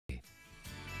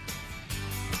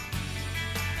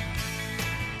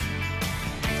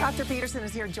Dr. Petersen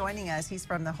is here joining us. He's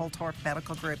from the Holtorf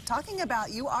Medical Group, talking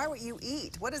about you are what you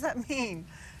eat. What does that mean?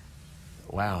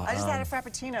 Wow. I just had a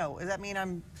Frappuccino. Does that mean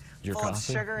I'm full of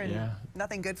sugar and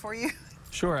nothing good for you?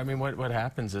 Sure. I mean, what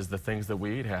happens is the things that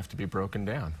we eat have to be broken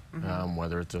down,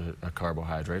 whether it's a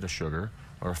carbohydrate, a sugar,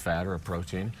 or a fat, or a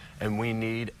protein, and we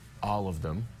need all of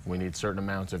them. We need certain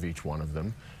amounts of each one of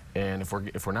them, and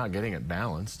if we're not getting it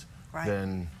balanced,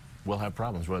 then we'll have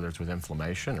problems, whether it's with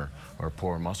inflammation or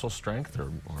poor muscle strength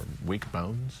or weak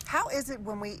bones. How is it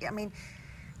when I mean,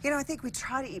 you know, I think we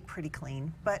try to eat pretty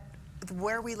clean, but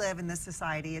where we live in this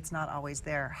society, it's not always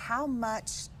there. How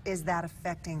much is that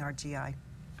affecting our GI?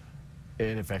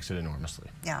 It affects it enormously.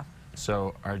 Yeah.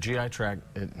 So our GI tract,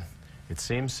 it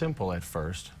seems simple at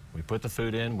first. We put the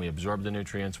food in, we absorb the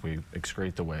nutrients, we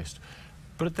excrete the waste.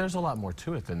 But there's a lot more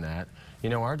to it than that. You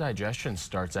know, our digestion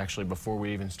starts actually before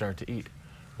we even start to eat.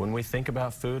 When we think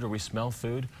about food or we smell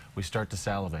food, we start to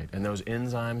salivate. And those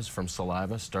enzymes from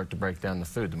saliva start to break down the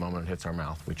food the moment it hits our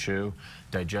mouth. We chew.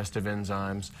 Digestive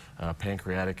enzymes,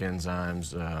 pancreatic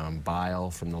enzymes, bile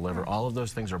from the liver, all of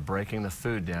those things are breaking the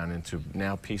food down into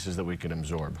now pieces that we can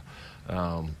absorb.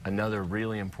 Another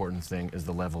really important thing is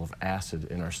the level of acid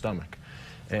in our stomach.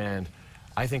 And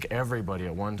I think everybody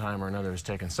at one time or another has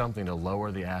taken something to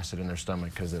lower the acid in their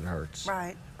stomach because it hurts.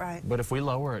 Right, right. But if we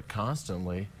lower it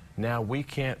constantly, now we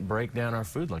can't break down our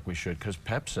food like we should, because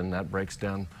pepsin, that breaks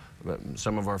down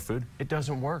some of our food. It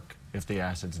doesn't work if the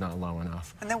acid's not low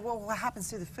enough. And then what happens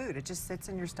to the food? It just sits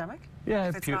in your stomach? Yeah,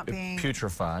 it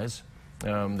putrefies.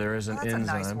 There is an enzyme. That's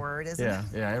a nice word, isn't it?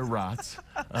 Yeah, it rots.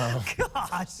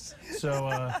 Gosh.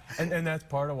 So, and that's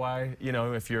part of why, you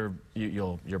know, if your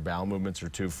bowel movements are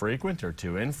too frequent or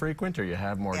too infrequent, or you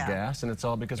have more gas, and it's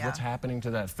all because what's happening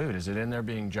to that food? Is it in there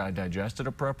being digested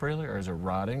appropriately, or is it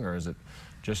rotting, or is it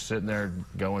just sitting there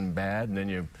going bad, and then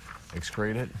you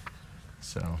excrete it?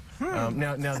 So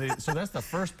so that's the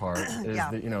first part, is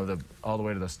you know, all the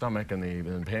way to the stomach and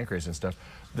the pancreas and stuff.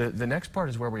 The next part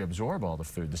is where we absorb all the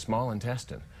food, the small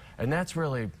intestine. And that's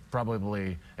really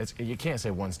probably, you can't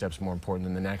say one step's more important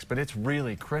than the next, but it's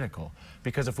really critical.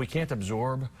 Because if we can't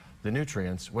absorb the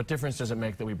nutrients, what difference does it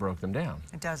make that we broke them down?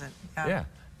 It doesn't. Yeah.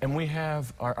 And we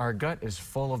have, our gut is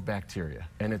full of bacteria,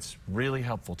 and it's really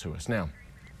helpful to us. Now,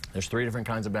 there's 3 different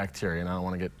kinds of bacteria, and I don't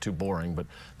want to get too boring, but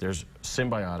there's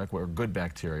symbiotic, or good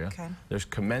bacteria. There's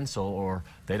commensal, or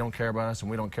they don't care about us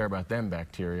and we don't care about them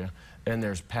bacteria. And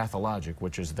there's pathologic,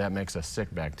 which is that makes us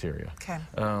sick bacteria.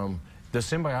 The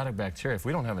symbiotic bacteria, if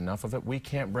we don't have enough of it, we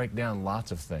can't break down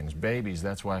lots of things. Babies,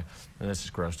 that's why, and this is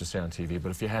gross to say on TV, but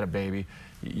if you had a baby,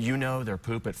 you know their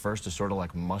poop at first is sort of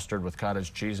like mustard with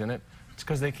cottage cheese in it. It's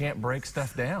because they can't break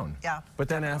stuff down. But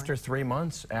then after 3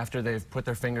 months, after they've put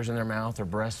their fingers in their mouth or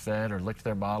breastfed or licked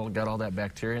their bottle, got all that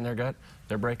bacteria in their gut,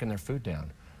 they're breaking their food down.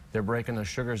 They're breaking their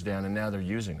sugars down, and now they're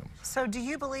using them. So do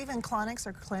you believe in colonics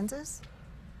or cleanses?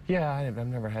 Yeah, I've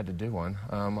never had to do one.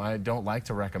 I don't like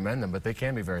to recommend them, but they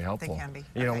can be very helpful. They can be.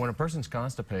 You know, when a person's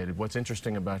constipated, what's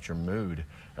interesting about your mood,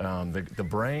 the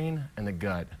brain and the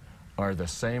gut are the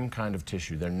same kind of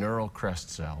tissue. They're neural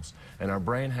crest cells. And our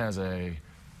brain has a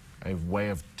way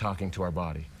of talking to our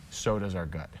body. So does our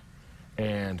gut.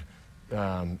 And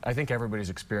I think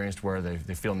everybody's experienced where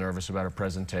they feel nervous about a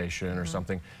presentation or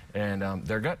something, and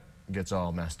their gut gets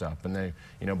all messed up, and they,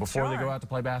 you know, before they go out to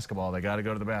play basketball, they got to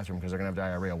go to the bathroom because they're going to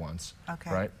have diarrhea once,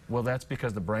 right? Well, that's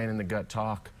because the brain and the gut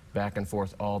talk back and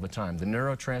forth all the time. The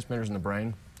neurotransmitters in the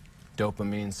brain,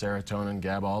 dopamine, serotonin,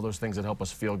 GABA, all those things that help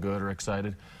us feel good or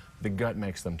excited, the gut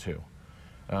makes them too,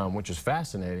 which is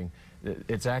fascinating.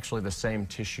 It's actually the same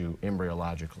tissue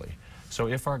embryologically. So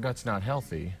if our gut's not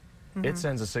healthy, it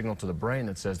sends a signal to the brain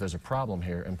that says there's a problem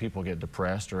here, and people get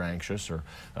depressed or anxious or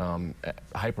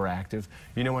hyperactive.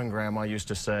 You know when Grandma used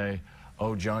to say,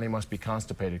 "Oh, Johnny must be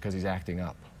constipated because he's acting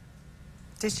up."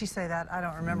 Did she say that? I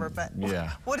don't remember, but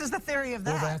what is the theory of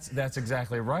that? Well, that's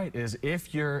exactly right. Is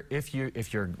if your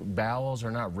bowels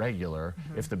are not regular,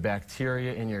 if the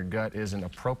bacteria in your gut isn't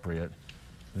appropriate,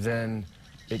 then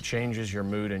it changes your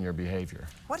mood and your behavior.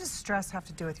 What does stress have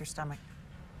to do with your stomach?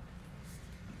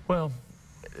 Well,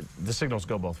 the signals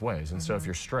go both ways, and so if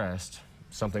you're stressed,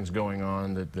 something's going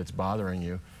on that's bothering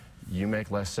you, you make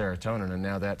less serotonin, and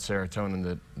now that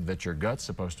serotonin that your gut's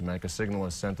supposed to make, a signal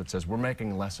is sent that says, we're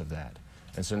making less of that,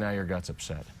 and so now your gut's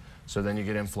upset. So then you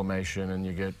get inflammation, and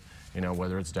you get, you know,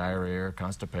 whether it's diarrhea or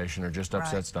constipation or just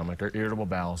upset stomach or irritable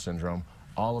bowel syndrome,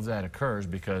 all of that occurs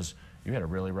because you had a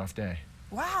really rough day.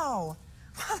 Wow.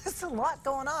 There's a lot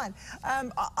going on.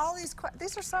 All these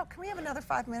are so. Can we have another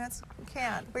 5 minutes? We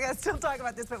can't. We got to still talk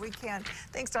about this, but we can.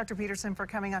 Thanks, Dr. Petersen, for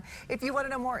coming on. If you want to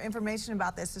know more information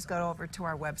about this, just go over to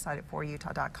our website at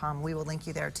forutah.com. We will link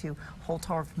you there to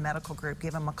Holtorf Medical Group.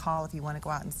 Give them a call if you want to go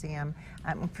out and see them.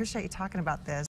 I appreciate you talking about this.